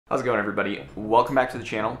How's it going, everybody? Welcome back to the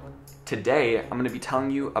channel. Today, I'm going to be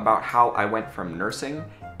telling you about how I went from nursing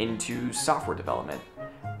into software development.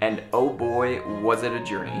 And oh boy, was it a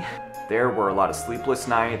journey. There were a lot of sleepless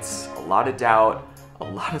nights, a lot of doubt, a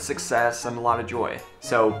lot of success, and a lot of joy.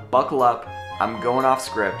 So buckle up, I'm going off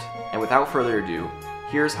script, and without further ado,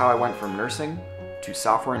 here's how I went from nursing to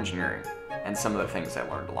software engineering, and some of the things I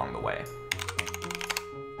learned along the way.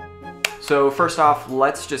 So first off,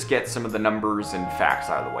 let's just get some of the numbers and facts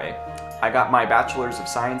out of the way. I got my Bachelor's of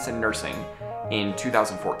Science in Nursing in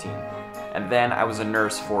 2014, and then I was a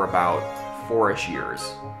nurse for about 4-ish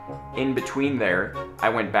years. In between there, I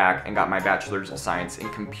went back and got my Bachelor's of Science in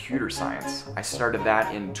Computer Science. I started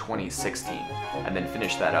that in 2016, and then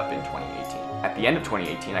finished that up in 2018. At the end of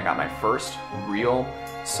 2018, I got my first real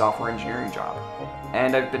software engineering job,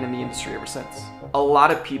 and I've been in the industry ever since. A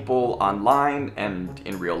lot of people online and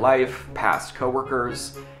in real life, past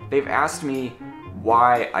coworkers, they've asked me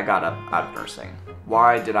why I got up out of nursing.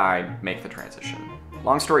 Why did I make the transition?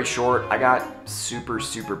 Long story short, I got super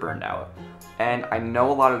burned out. And I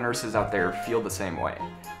know a lot of nurses out there feel the same way.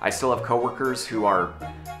 I still have coworkers who are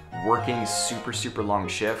working super long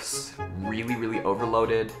shifts, really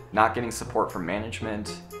overloaded, not getting support from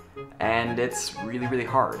management, and it's really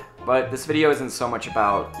hard. But this video isn't so much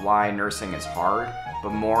about why nursing is hard, but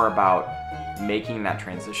more about making that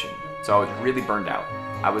transition. So I was really burned out.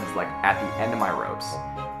 I was like at the end of my ropes,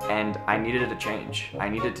 and I needed a change. I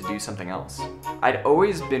needed to do something else. I'd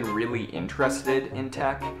always been really interested in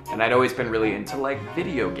tech, and I'd always been really into like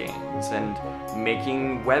video games and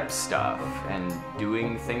making web stuff and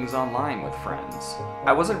doing things online with friends.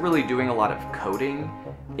 I wasn't really doing a lot of coding.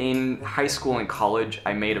 In high school and college,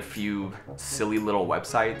 I made a few silly little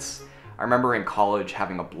websites. I remember in college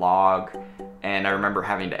having a blog, and I remember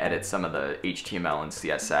having to edit some of the HTML and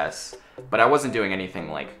CSS, but I wasn't doing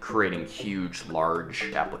anything like creating huge,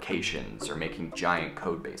 large applications or making giant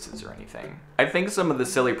code bases or anything. I think some of the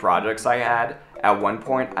silly projects I had, at one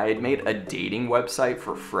point I had made a dating website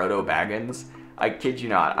for Frodo Baggins. I kid you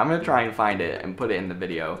not, I'm gonna try and find it and put it in the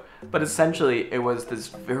video. But essentially, it was this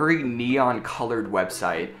very neon colored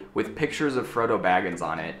website with pictures of Frodo Baggins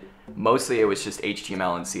on it. Mostly it was just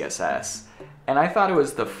HTML and CSS. And I thought it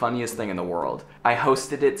was the funniest thing in the world. I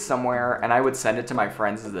hosted it somewhere and I would send it to my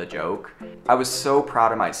friends as a joke. I was so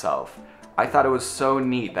proud of myself. I thought it was so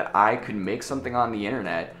neat that I could make something on the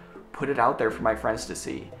internet, put it out there for my friends to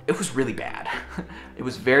see. It was really bad. It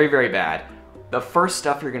was very bad. The first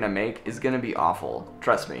stuff you're gonna make is gonna be awful,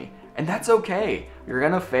 trust me. And that's okay. You're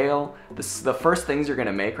gonna fail. The first things you're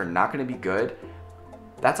gonna make are not gonna be good.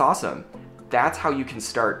 That's awesome. That's how you can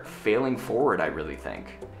start failing forward, I really think.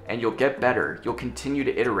 And you'll get better. You'll continue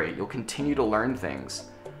to iterate. You'll continue to learn things.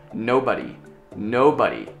 Nobody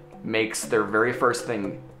makes their very first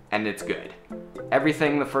thing and it's good.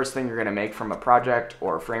 Everything, the first thing you're gonna make from a project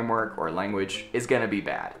or a framework or a language is gonna be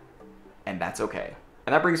bad. And that's okay.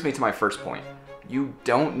 And that brings me to my first point. You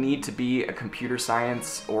don't need to be a computer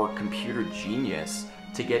science or computer genius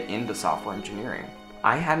to get into software engineering.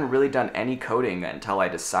 I hadn't really done any coding until I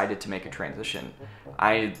decided to make a transition.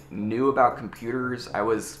 I knew about computers, I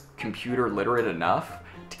was computer literate enough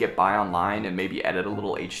to get by online and maybe edit a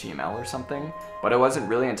little HTML or something, but it wasn't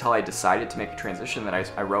really until I decided to make a transition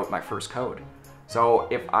that I wrote my first code. So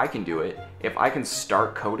if I can do it, if I can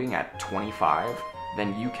start coding at 25,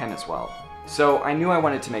 then you can as well. So I knew I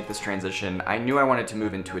wanted to make this transition, I knew I wanted to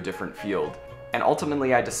move into a different field, and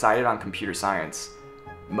ultimately I decided on computer science,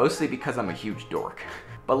 mostly because I'm a huge dork.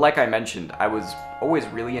 But like I mentioned, I was always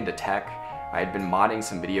really into tech. I had been modding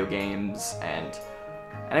some video games, and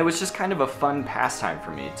it was just kind of a fun pastime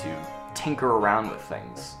for me to tinker around with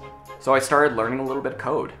things. So I started learning a little bit of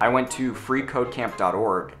code. I went to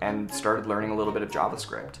Freecodecamp.org and started learning a little bit of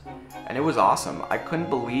JavaScript. And it was awesome. I couldn't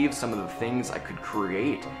believe some of the things I could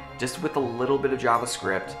create just with a little bit of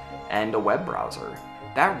JavaScript and a web browser.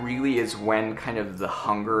 That really is when kind of the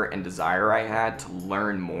hunger and desire I had to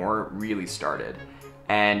learn more really started.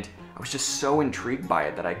 And I was just so intrigued by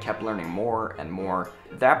it that I kept learning more and more.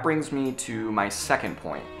 That brings me to my second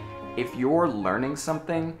point. If you're learning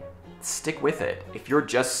something, stick with it. If you're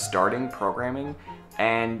just starting programming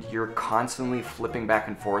and you're constantly flipping back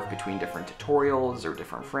and forth between different tutorials or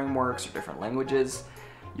different frameworks or different languages,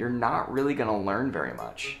 you're not really gonna learn very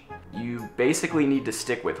much. You basically need to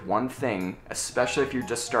stick with one thing, especially if you're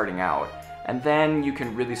just starting out, and then you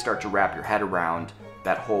can really start to wrap your head around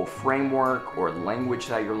that whole framework or language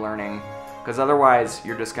that you're learning, because otherwise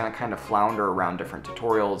you're just gonna kind of flounder around different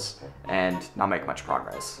tutorials and not make much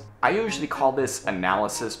progress. I usually call this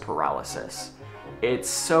analysis paralysis. It's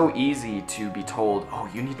so easy to be told, oh,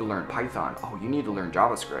 you need to learn Python, oh, you need to learn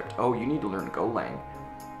JavaScript, oh, you need to learn Golang.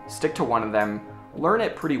 Stick to one of them, learn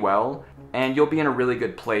it pretty well, and you'll be in a really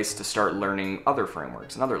good place to start learning other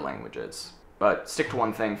frameworks and other languages. But stick to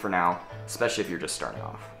one thing for now, especially if you're just starting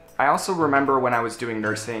off. I also remember when I was doing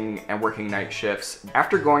nursing and working night shifts,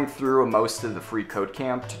 after going through most of the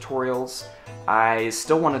Freecodecamp tutorials, I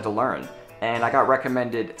still wanted to learn. And I got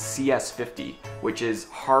recommended CS50, which is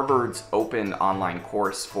Harvard's open online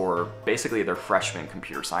course for basically their freshman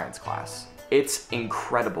computer science class. It's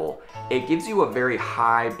incredible. It gives you a very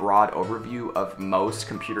high, broad overview of most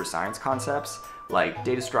computer science concepts, like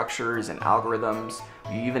data structures and algorithms.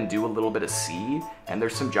 You even do a little bit of C, and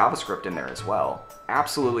there's some JavaScript in there as well.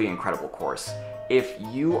 Absolutely incredible course. If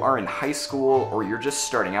you are in high school, or you're just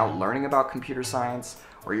starting out learning about computer science,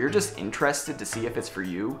 or you're just interested to see if it's for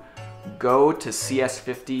you, go to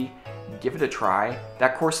CS50, give it a try.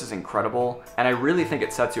 That course is incredible, and I really think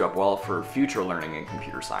it sets you up well for future learning in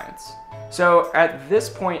computer science. So at this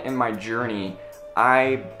point in my journey,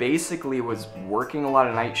 I basically was working a lot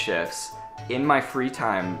of night shifts in my free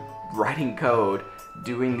time, writing code,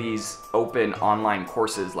 doing these open online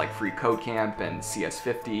courses like Freecodecamp and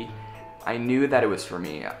CS50. I knew that it was for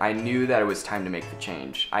me. I knew that it was time to make the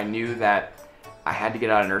change. I knew that I had to get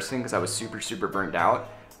out of nursing because I was super burned out,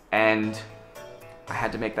 and I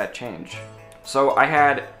had to make that change. So I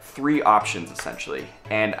had 3 options essentially,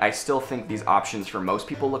 and I still think these options for most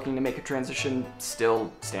people looking to make a transition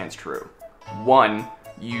still stands true. 1,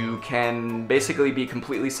 you can basically be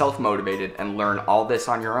completely self-motivated and learn all this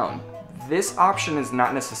on your own. This option is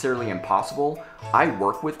not necessarily impossible. I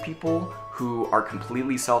work with people who are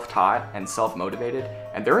completely self-taught and self-motivated,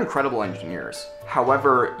 and they're incredible engineers.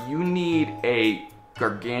 However, you need a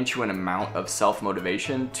gargantuan amount of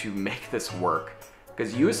self-motivation to make this work,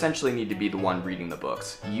 because you essentially need to be the one reading the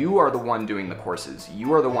books. You are the one doing the courses.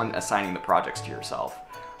 You are the one assigning the projects to yourself.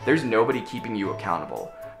 There's nobody keeping you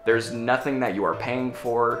accountable. There's nothing that you are paying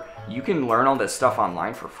for. You can learn all this stuff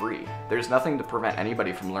online for free. There's nothing to prevent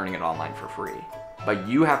anybody from learning it online for free. But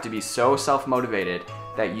you have to be so self-motivated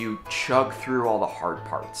that you chug through all the hard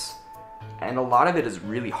parts. And a lot of it is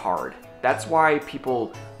really hard. That's why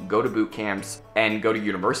people go to boot camps and go to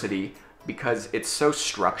university, because it's so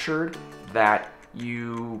structured that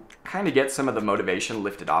you kind of get some of the motivation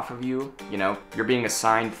lifted off of you. You know, you're being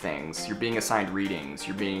assigned things, you're being assigned readings,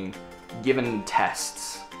 you're being given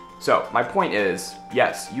tests. So my point is,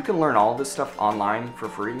 yes, you can learn all this stuff online for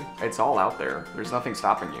free. It's all out there. There's nothing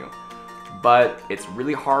stopping you. But it's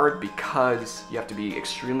really hard because you have to be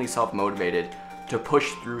extremely self-motivated to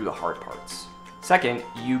push through the hard parts. Second,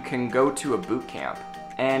 you can go to a boot camp.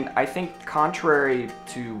 And I think contrary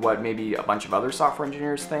to what maybe a bunch of other software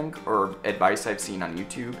engineers think, or advice I've seen on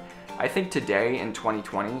YouTube, I think today in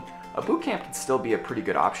 2020, a boot camp can still be a pretty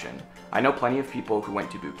good option. I know plenty of people who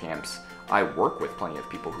went to boot camps. I work with plenty of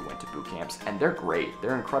people who went to boot camps, and they're great.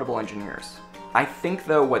 They're incredible engineers. I think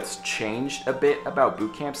though what's changed a bit about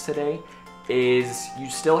boot camps today is you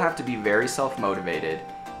still have to be very self-motivated,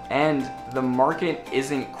 and the market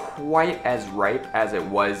isn't quite as ripe as it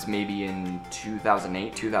was maybe in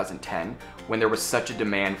 2008, 2010, when there was such a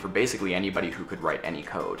demand for basically anybody who could write any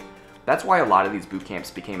code. That's why a lot of these boot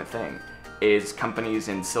camps became a thing, is companies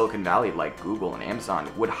in Silicon Valley like Google and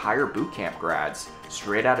Amazon would hire boot camp grads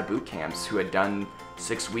straight out of boot camps who had done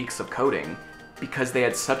 6 weeks of coding because they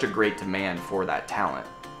had such a great demand for that talent.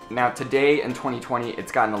 Now today in 2020,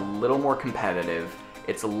 it's gotten a little more competitive.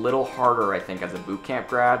 It's a little harder, I think, as a boot camp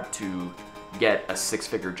grad to get a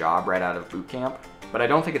 6-figure job right out of boot camp, but I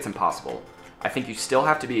don't think it's impossible. I think you still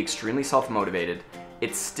have to be extremely self-motivated.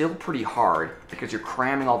 It's still pretty hard because you're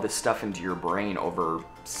cramming all this stuff into your brain over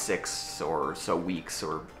 6 or so weeks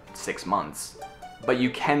or 6 months. But you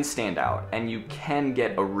can stand out, and you can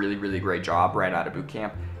get a really great job right out of boot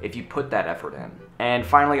camp if you put that effort in. And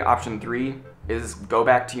finally, option 3 is go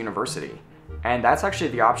back to university. And that's actually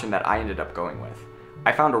the option that I ended up going with.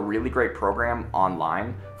 I found a really great program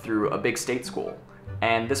online through a big state school.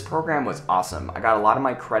 And this program was awesome. I got a lot of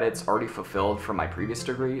my credits already fulfilled from my previous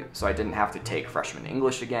degree, so I didn't have to take freshman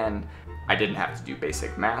English again. I didn't have to do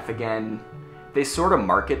basic math again. They sort of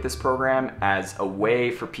market this program as a way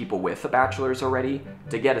for people with a bachelor's already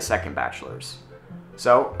to get a second bachelor's.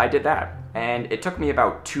 So I did that, and it took me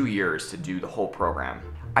about 2 years to do the whole program.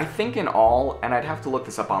 I think in all, and I'd have to look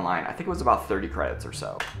this up online, I think it was about 30 credits or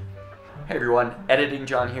so. Hey everyone, Editing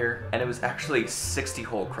John here, and it was actually 60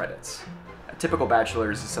 whole credits. A typical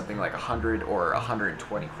bachelor's is something like 100 or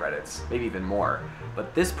 120 credits, maybe even more.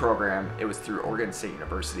 But this program, it was through Oregon State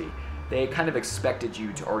University. They kind of expected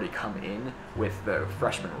you to already come in with the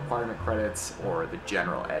freshman requirement credits or the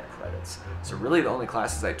general ed credits. So really the only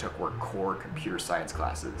classes I took were core computer science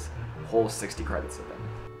classes, whole 60 credits of them.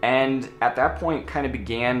 And at that point kind of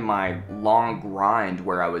began my long grind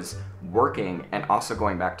where I was working and also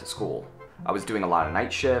going back to school. I was doing a lot of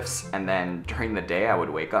night shifts, and then during the day I would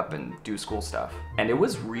wake up and do school stuff. And it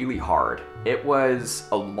was really hard. It was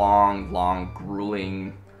a long,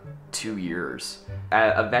 grueling 2 years.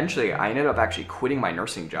 Eventually, I ended up actually quitting my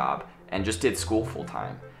nursing job and just did school full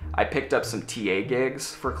time. I picked up some TA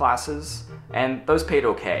gigs for classes, and those paid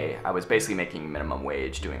okay. I was basically making minimum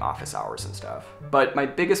wage doing office hours and stuff. But my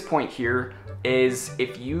biggest point here is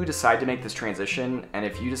if you decide to make this transition, and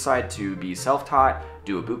if you decide to be self-taught,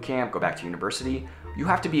 do a boot camp, go back to university, you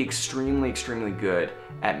have to be extremely good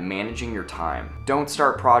at managing your time. Don't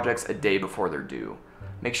start projects a day before they're due.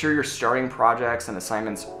 Make sure you're starting projects and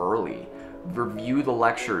assignments early. Review the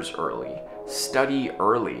lectures early. Study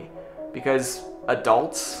early. Because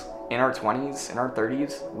adults in our 20s, in our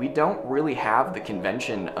 30s, we don't really have the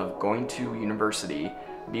convention of going to university,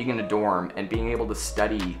 being in a dorm, and being able to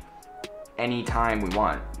study anytime we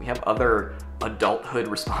want. We have other adulthood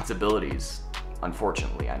responsibilities,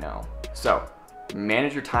 unfortunately, I know. So,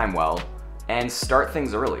 manage your time well and start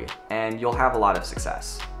things early, and you'll have a lot of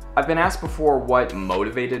success. I've been asked before what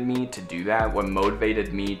motivated me to do that, what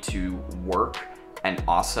motivated me to work and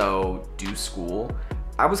also do school.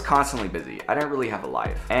 I was constantly busy. I didn't really have a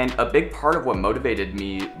life. And a big part of what motivated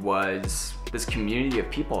me was this community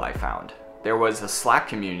of people I found. There was a Slack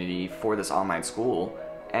community for this online school,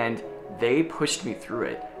 and they pushed me through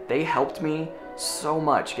it. They helped me so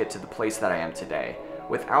much get to the place that I am today.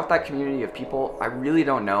 Without that community of people, I really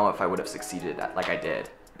don't know if I would have succeeded like I did.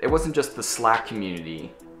 It wasn't just the Slack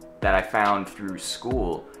community that I found through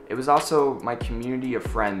school. It was also my community of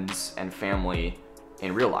friends and family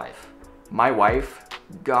in real life. My wife,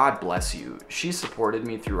 God bless you, she supported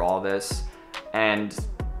me through all this, and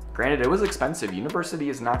granted it was expensive. University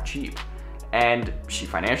is not cheap, and she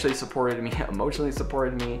financially supported me, emotionally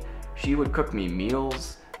supported me. She would cook me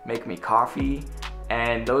meals, make me coffee,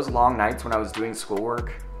 and those long nights when I was doing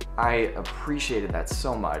schoolwork, I appreciated that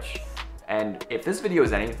so much. And if this video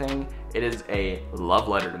is anything, it is a love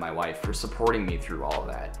letter to my wife for supporting me through all of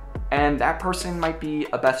that. And that person might be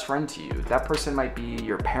a best friend to you. That person might be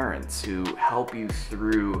your parents who help you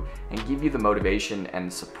through and give you the motivation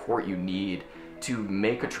and support you need to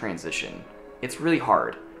make a transition. It's really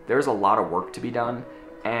hard. There's a lot of work to be done,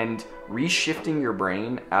 and reshifting your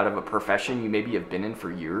brain out of a profession you maybe have been in for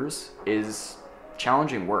years is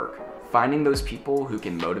challenging work. Finding those people who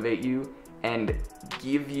can motivate you and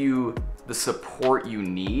give you the support you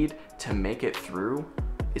need to make it through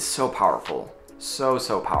is so powerful.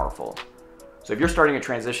 So powerful. So if you're starting a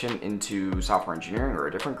transition into software engineering or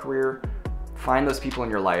a different career, find those people in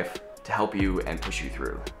your life to help you and push you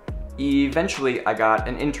through. Eventually, I got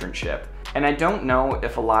an internship, and I don't know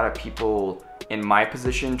if a lot of people in my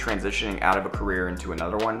position transitioning out of a career into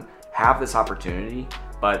another one have this opportunity,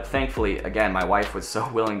 but thankfully, again, my wife was so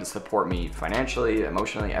willing to support me financially,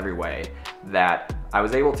 emotionally, every way, that I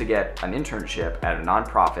was able to get an internship at a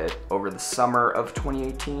nonprofit over the summer of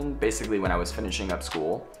 2018, basically when I was finishing up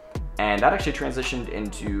school. And that actually transitioned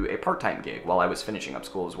into a part-time gig while I was finishing up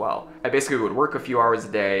school as well. I basically would work a few hours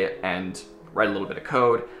a day and write a little bit of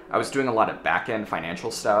code. I was doing a lot of back-end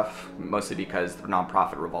financial stuff, mostly because the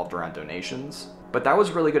nonprofit revolved around donations. But that was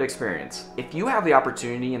a really good experience. If you have the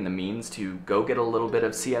opportunity and the means to go get a little bit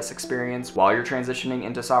of CS experience while you're transitioning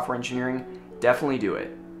into software engineering, definitely do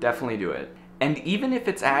it. Definitely do it. And even if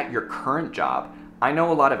it's at your current job, I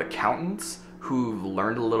know a lot of accountants who've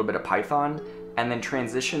learned a little bit of Python and then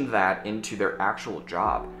transitioned that into their actual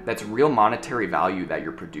job. That's real monetary value that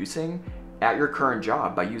you're producing at your current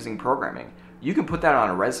job by using programming. You can put that on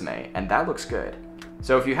a resume, and that looks good.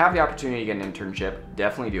 So if you have the opportunity to get an internship,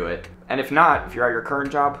 definitely do it. And if not, if you're at your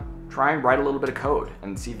current job, try and write a little bit of code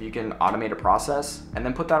and see if you can automate a process and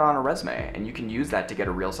then put that on a resume, and you can use that to get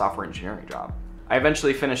a real software engineering job. I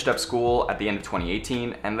eventually finished up school at the end of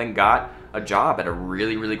 2018 and then got a job at a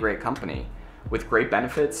really great company with great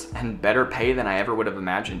benefits and better pay than I ever would have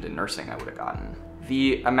imagined in nursing I would have gotten.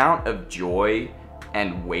 The amount of joy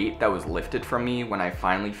and weight that was lifted from me when I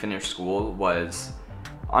finally finished school was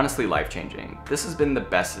honestly life-changing. This has been the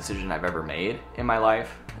best decision I've ever made in my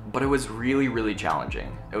life, but it was really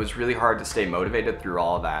challenging. It was really hard to stay motivated through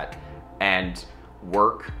all of that and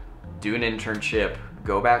work, do an internship,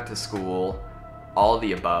 go back to school, all of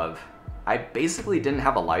the above. I basically didn't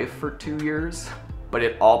have a life for 2 years, but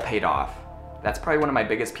it all paid off. That's probably one of my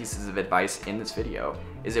biggest pieces of advice in this video,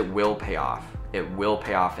 is it will pay off. It will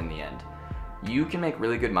pay off in the end. You can make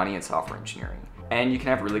really good money in software engineering, and you can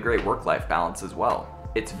have really great work-life balance as well.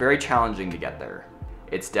 It's very challenging to get there.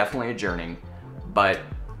 It's definitely a journey, but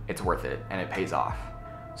it's worth it and it pays off.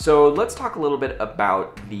 So let's talk a little bit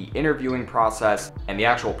about the interviewing process and the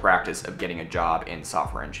actual practice of getting a job in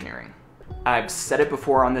software engineering. I've said it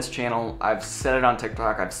before on this channel, I've said it on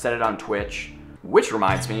TikTok, I've said it on Twitch, which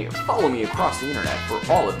reminds me, follow me across the internet for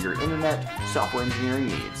all of your internet software engineering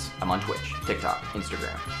needs. I'm on Twitch, TikTok,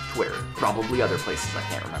 Instagram, Twitter, probably other places I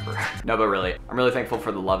can't remember. No, but really, I'm really thankful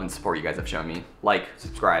for the love and support you guys have shown me. Like,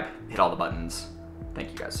 subscribe, hit all the buttons. Thank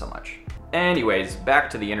you guys so much. Anyways, back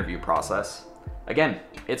to the interview process. Again,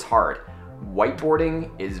 it's hard. Whiteboarding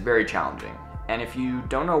is very challenging. And if you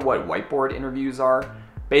don't know what whiteboard interviews are,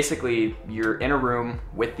 basically you're in a room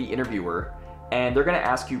with the interviewer and they're gonna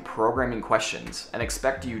ask you programming questions and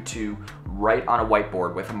expect you to write on a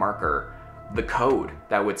whiteboard with a marker the code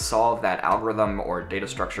that would solve that algorithm or data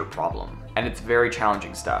structure problem. And it's very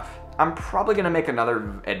challenging stuff. I'm probably gonna make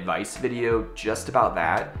another advice video just about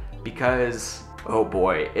that because, oh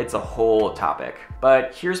boy, it's a whole topic.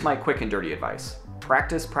 But here's my quick and dirty advice.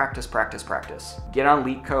 Practice, practice, practice, practice. Get on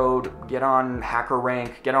LeetCode, get on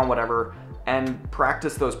HackerRank, get on whatever, and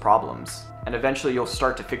practice those problems. And eventually you'll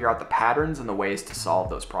start to figure out the patterns and the ways to solve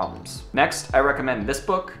those problems. Next, I recommend this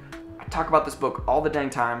book. I talk about this book all the dang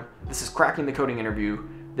time. This is Cracking the Coding Interview.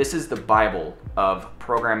 This is the Bible of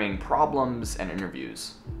programming problems and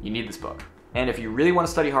interviews. You need this book. And if you really want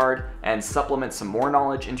to study hard and supplement some more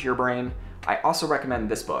knowledge into your brain, I also recommend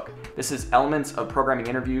this book. This is Elements of Programming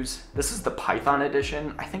Interviews. This is the Python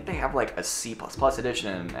edition. I think they have like a C++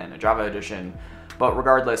 edition and a Java edition, but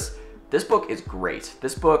regardless, this book is great.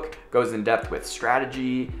 This book goes in depth with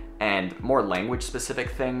strategy and more language specific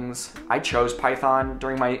things. I chose Python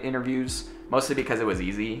during my interviews, mostly because it was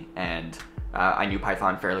easy and I knew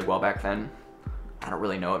Python fairly well back then. I don't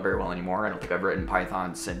really know it very well anymore. I don't think I've written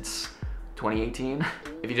Python since 2018.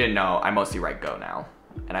 If you didn't know, I mostly write Go now,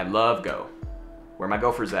 and I love Go. Where my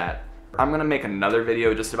Gophers at? I'm gonna make another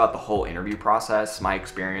video just about the whole interview process, my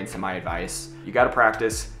experience and my advice. You gotta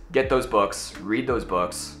practice, get those books, read those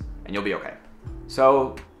books, and you'll be okay.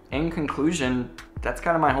 So in conclusion, that's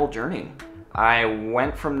kind of my whole journey. I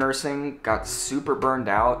went from nursing, got super burned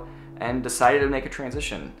out, and decided to make a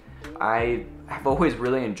transition. I have always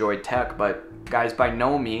really enjoyed tech, but guys, by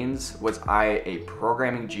no means was I a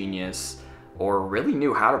programming genius or really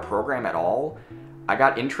knew how to program at all. I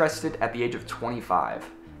got interested at the age of 25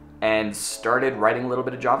 and started writing a little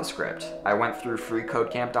bit of JavaScript. I went through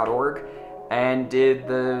Freecodecamp.org and did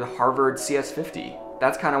the Harvard CS50.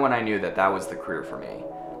 That's kind of when I knew that that was the career for me.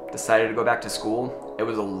 Decided to go back to school. It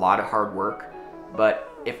was a lot of hard work,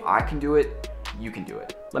 but if I can do it, you can do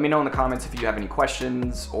it. Let me know in the comments if you have any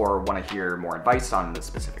questions or want to hear more advice on a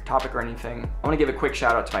specific topic or anything. I want to give a quick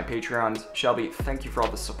shout out to my Patreons. Shelby, thank you for all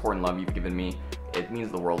the support and love you've given me. It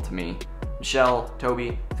means the world to me. Michelle,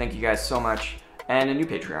 Toby, thank you guys so much. And a new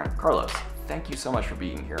Patreon, Carlos, thank you so much for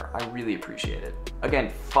being here. I really appreciate it. Again,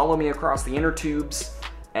 follow me across the inner tubes,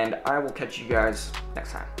 and I will catch you guys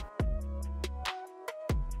next time.